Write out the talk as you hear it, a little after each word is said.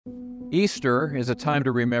Easter is a time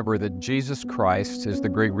to remember that Jesus Christ is the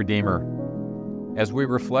great Redeemer. As we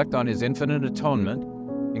reflect on his infinite atonement,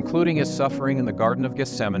 including his suffering in the Garden of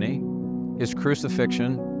Gethsemane, his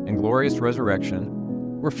crucifixion and glorious resurrection,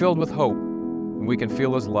 we're filled with hope, and we can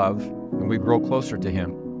feel his love, and we grow closer to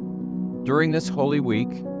him. During this Holy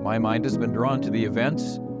Week, my mind has been drawn to the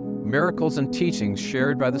events, miracles, and teachings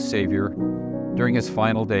shared by the Savior during his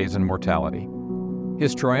final days in mortality.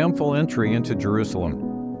 His triumphal entry into Jerusalem,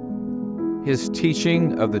 his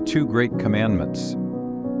teaching of the two great commandments,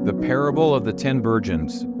 the parable of the 10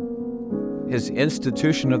 virgins, his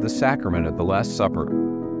institution of the sacrament at the Last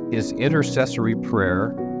Supper, his intercessory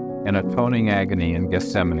prayer and atoning agony in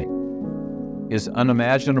Gethsemane, his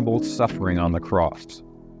unimaginable suffering on the cross,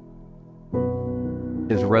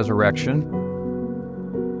 his resurrection,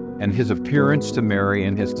 and his appearance to Mary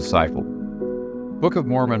and his disciple. Book of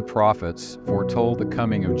Mormon prophets foretold the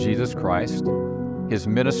coming of Jesus Christ, his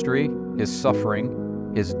ministry, his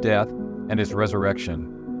suffering, his death, and his resurrection.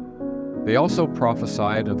 They also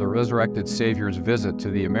prophesied of the resurrected Savior's visit to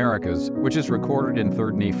the Americas, which is recorded in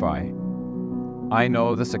 3 Nephi. I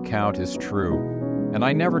know this account is true, and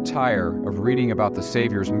I never tire of reading about the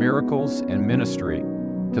Savior's miracles and ministry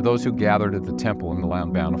to those who gathered at the temple in the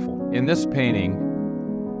Land Bountiful. In this painting,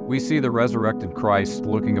 we see the resurrected Christ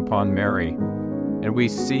looking upon Mary, and we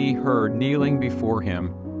see her kneeling before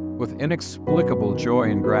him with inexplicable joy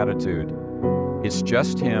and gratitude. It's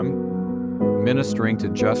just him ministering to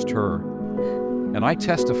just her. And I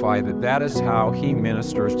testify that that is how he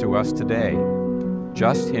ministers to us today.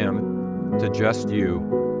 Just him to just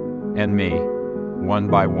you and me, one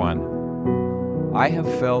by one. I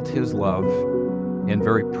have felt his love in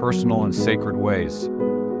very personal and sacred ways.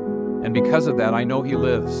 And because of that, I know he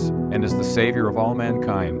lives and is the Savior of all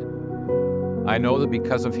mankind. I know that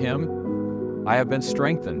because of him, I have been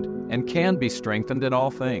strengthened and can be strengthened in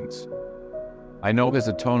all things. I know his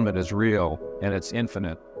atonement is real and it's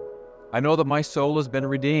infinite. I know that my soul has been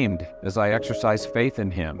redeemed as I exercise faith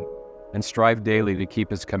in him and strive daily to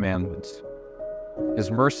keep his commandments.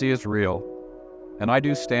 His mercy is real, and I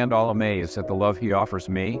do stand all amazed at the love he offers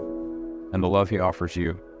me and the love he offers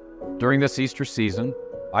you. During this Easter season,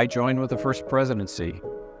 I join with the First Presidency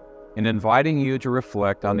in inviting you to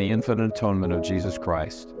reflect on the infinite atonement of Jesus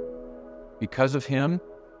Christ. Because of him,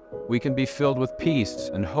 we can be filled with peace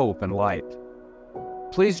and hope and light.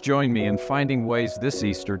 Please join me in finding ways this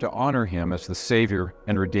Easter to honor him as the Savior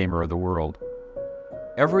and Redeemer of the world.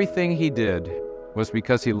 Everything he did was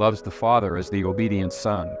because he loves the Father as the obedient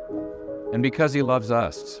Son, and because he loves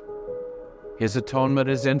us. His atonement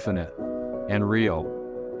is infinite and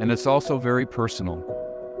real, and it's also very personal.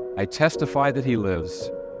 I testify that he lives.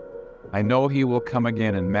 I know he will come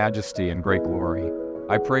again in majesty and great glory.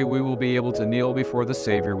 I pray we will be able to kneel before the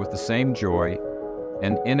Savior with the same joy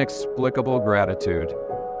and inexplicable gratitude.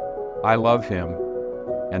 I love him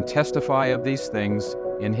and testify of these things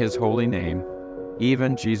in his holy name,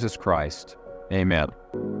 even Jesus Christ. Amen.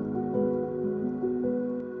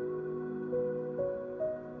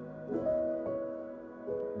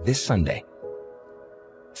 This Sunday,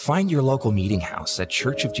 find your local meeting house at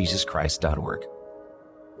churchofjesuschrist.org.